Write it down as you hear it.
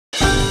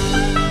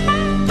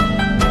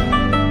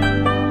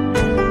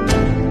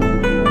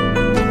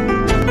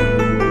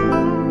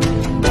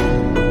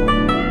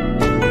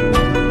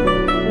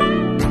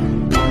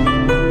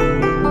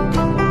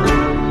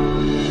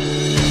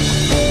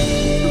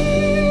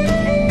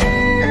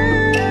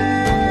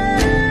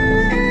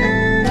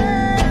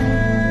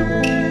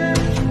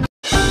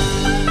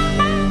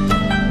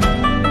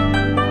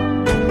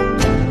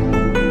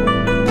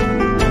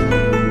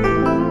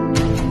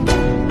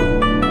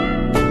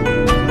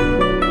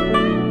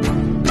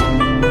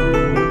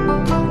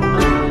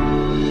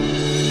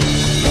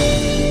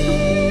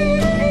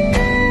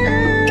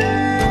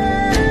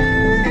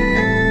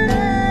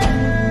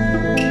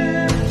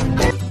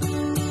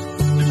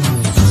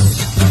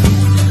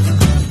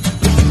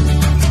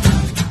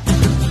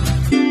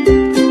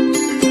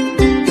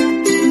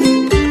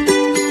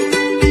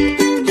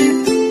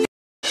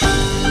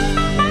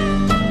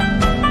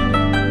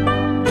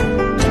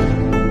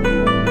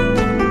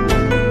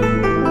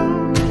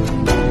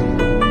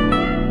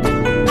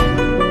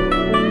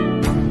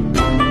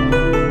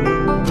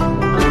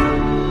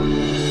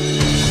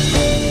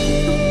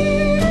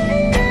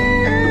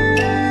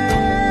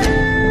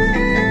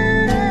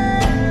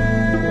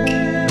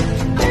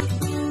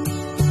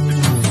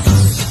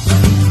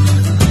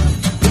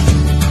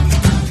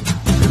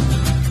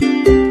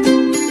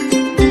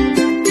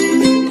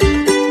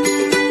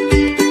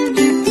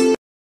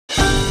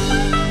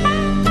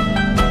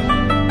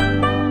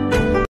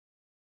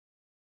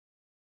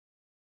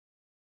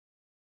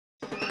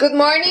Good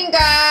morning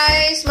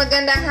guys!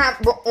 Magandang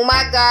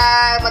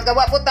umaga.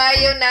 Magawa po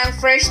tayo ng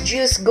fresh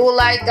juice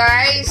gulay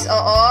guys.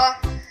 Oo.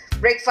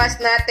 Breakfast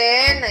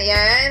natin.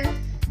 Ayan.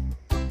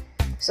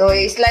 So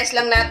i-slice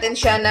lang natin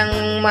siya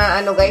ng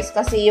maano guys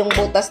kasi yung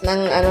butas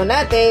ng ano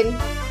natin,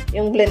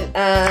 yung blend,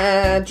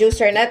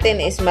 juicer natin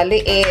is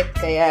maliit.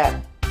 Kaya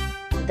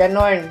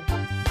ganon.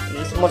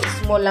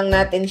 I-small lang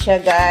natin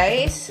siya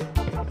guys.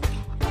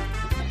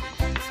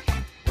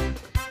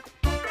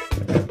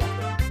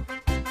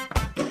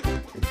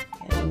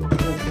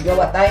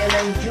 Gawa tayo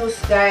ng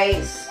juice,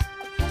 guys.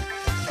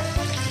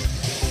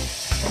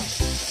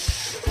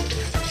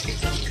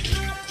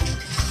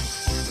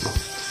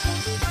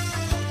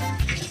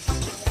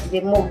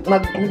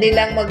 Hindi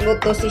lang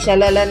magluto si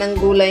Shalala ng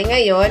gulay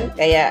ngayon.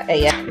 Kaya,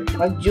 ayan,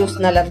 mag-juice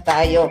na lang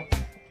tayo.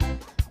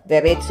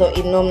 Diretso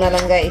inom na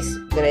lang, guys.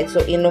 Diretso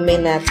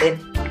inumin natin.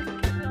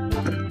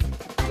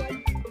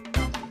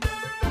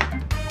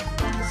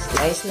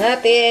 Slice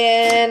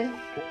natin.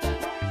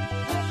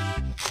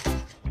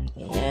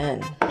 Ayan.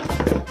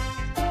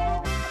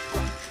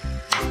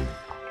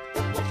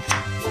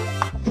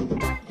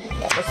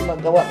 Tapos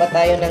maggawa pa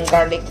tayo ng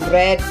garlic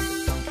bread.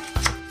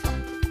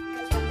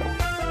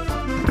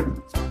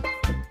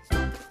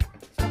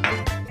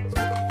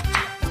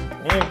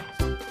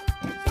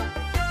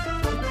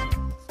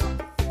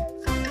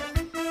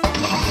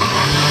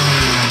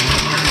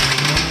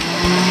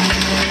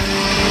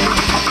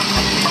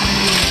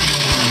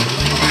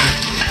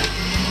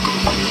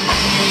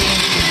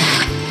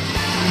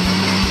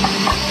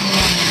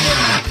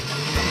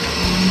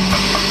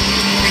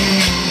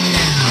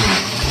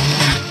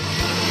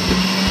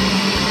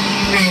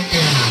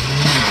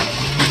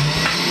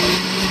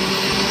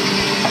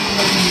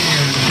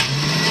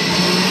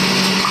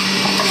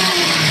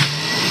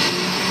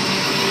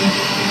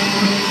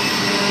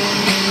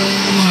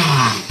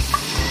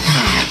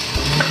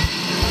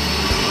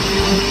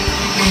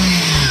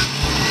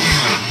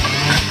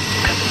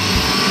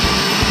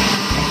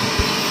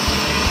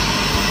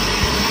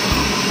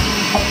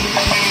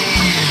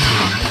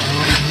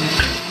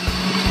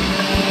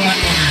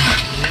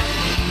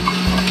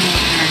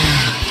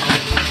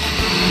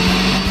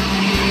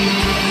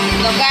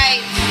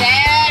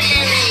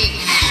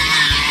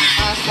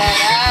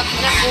 Sarap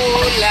na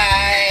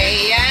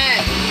kulay.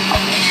 Yan.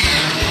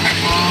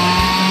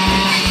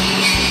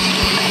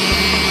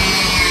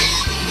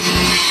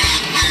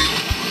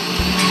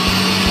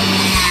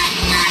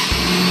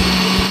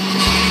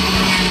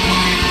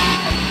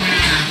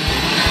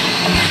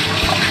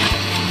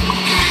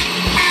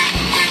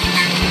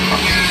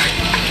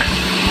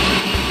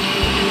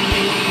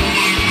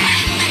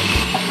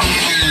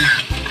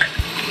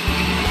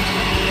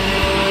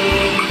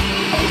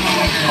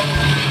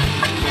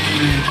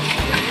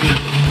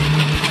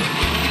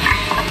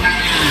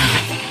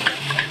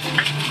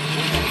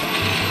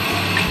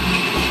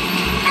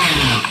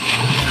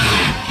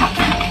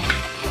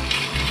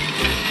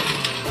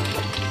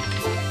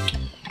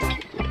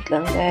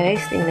 Lang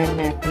guys, tingnan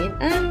natin.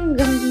 Ang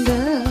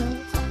ganda.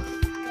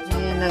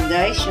 Ayan na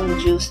guys, yung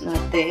juice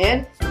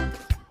natin.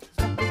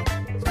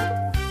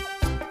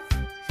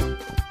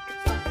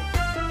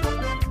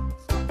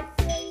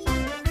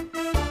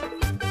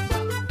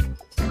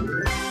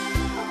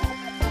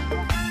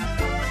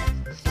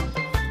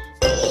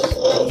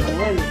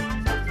 Ayan.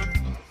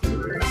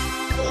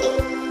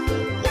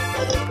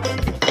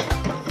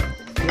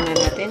 Tingnan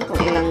natin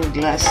kung ilang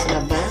glass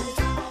na ba.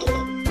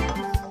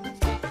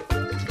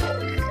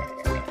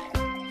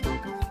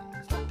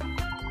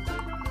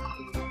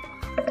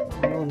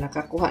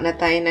 Nakakuha na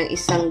tayo ng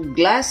isang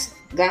glass,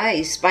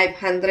 guys,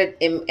 500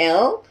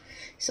 ml.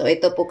 So,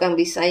 ito po kang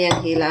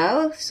Bisayang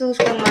hilaw. So,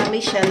 kang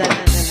Mami Shalala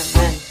na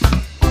naman.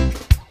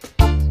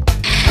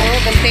 So,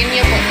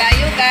 continue po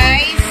tayo,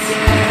 guys.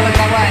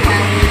 Magawa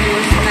ng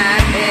juice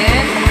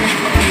natin.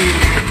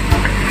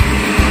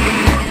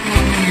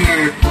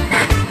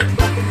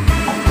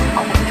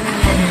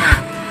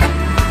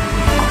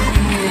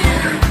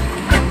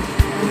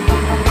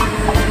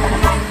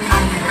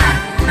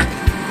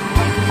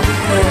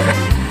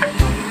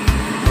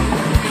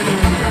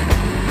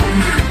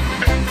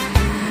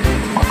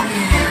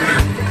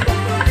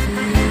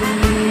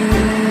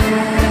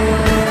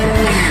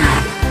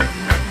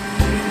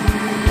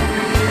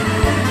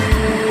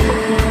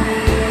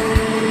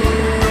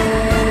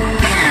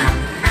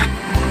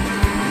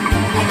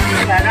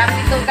 Sarap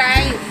ito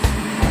guys.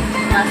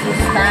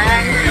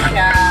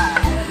 Masustansya.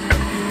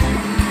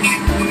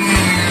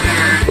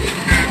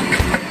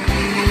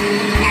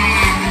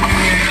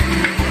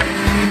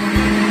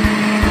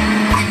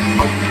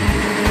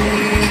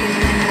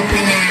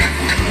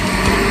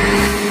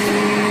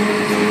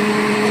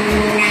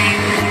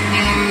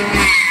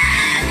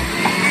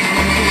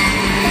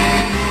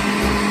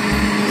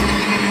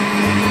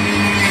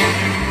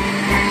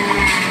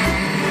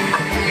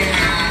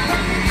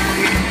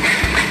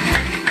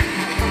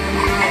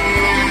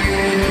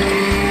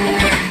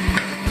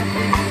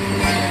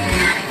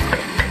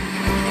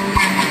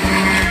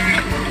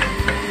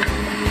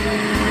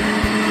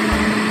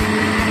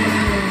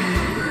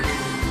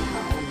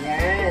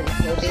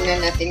 So,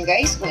 tingnan natin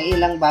guys kung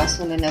ilang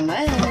baso na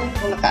naman.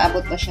 Kung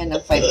nakaabot pa siya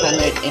ng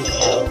 500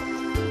 ml.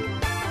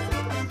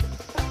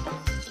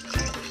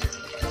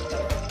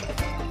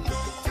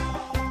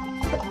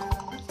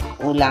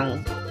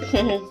 Ulang.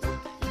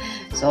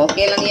 So,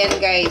 okay lang yan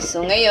guys.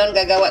 So, ngayon,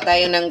 gagawa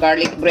tayo ng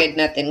garlic bread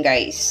natin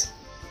guys.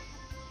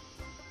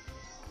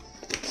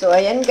 So,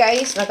 ayan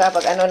guys,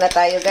 nakapag-ano na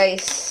tayo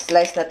guys.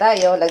 Slice na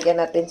tayo.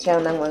 Lagyan natin siya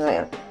ng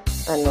mga,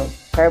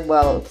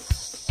 herbs.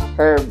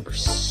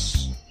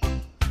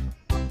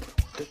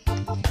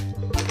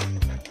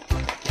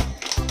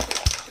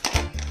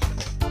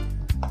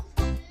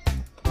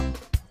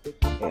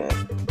 Ayan.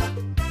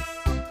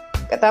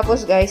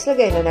 Katapos guys,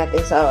 lagay na natin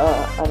sa,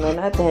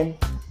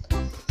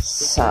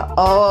 sa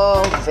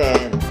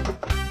oven.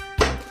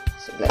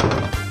 So,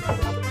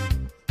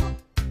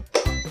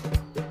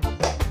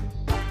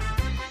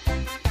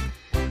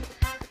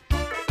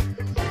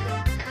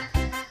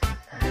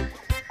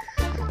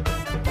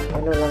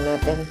 ano lang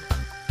natin,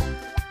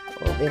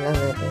 open lang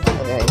natin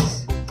ito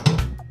guys.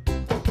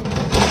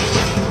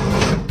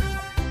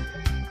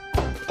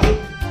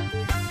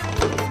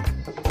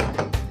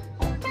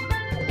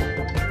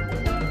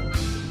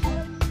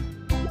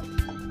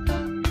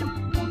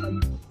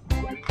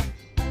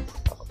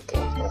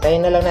 Okay,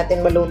 hintayin na lang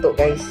natin maluto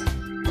guys.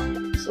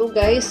 So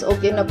guys,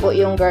 okay na po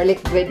yung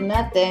garlic bread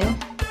natin.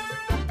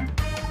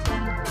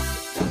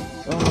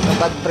 So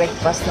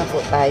makapag-breakfast na po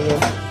tayo.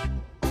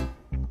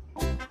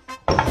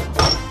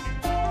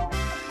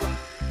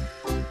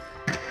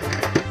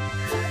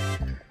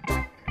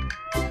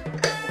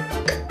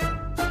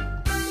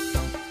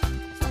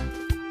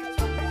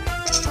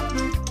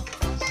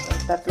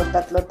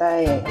 Tatlo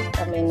tayo.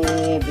 Kami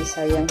ni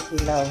Bisayang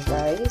Hilaw,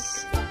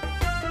 guys.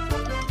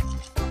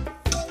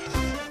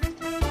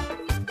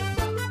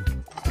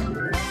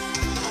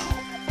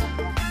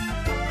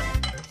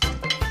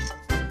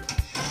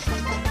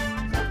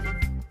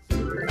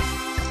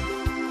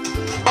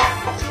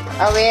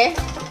 Awe.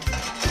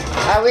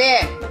 Awe.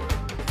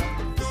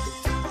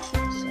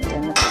 So,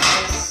 yan na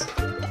guys.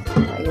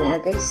 Ayun na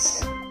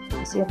guys.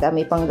 Kasi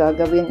kami pang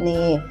gagawin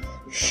ni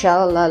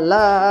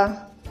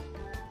Shalala.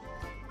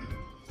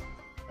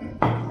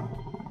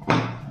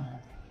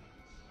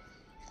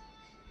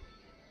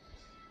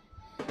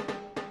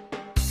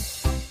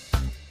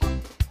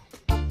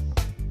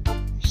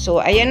 So,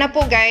 ayan na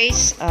po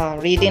guys.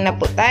 Ready na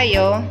po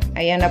tayo.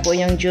 Ayan na po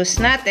yung juice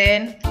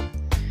natin.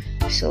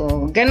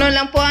 So, ganun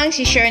lang po ang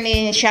si-share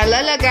ni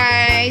Shalala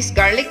guys.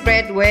 Garlic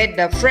bread with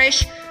the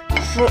fresh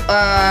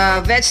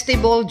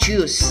vegetable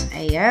juice.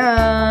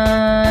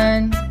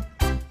 Ayan.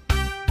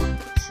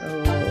 So,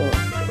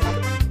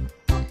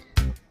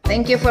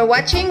 thank you for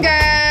watching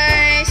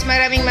guys.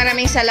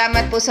 Maraming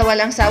salamat po sa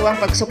walang sawang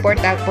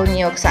pagsuporta po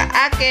niyo sa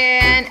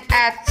akin.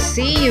 At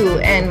see you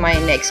in my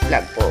next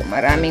vlog po.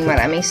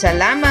 Maraming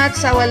salamat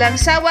sa walang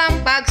sawang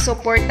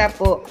pagsuporta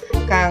po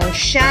kang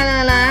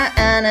Shalala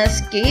Anna's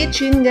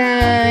Kitchen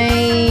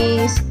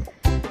guys.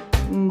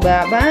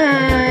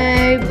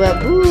 Bye-bye.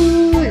 Babu.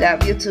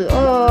 Love you to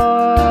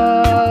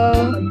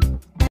all.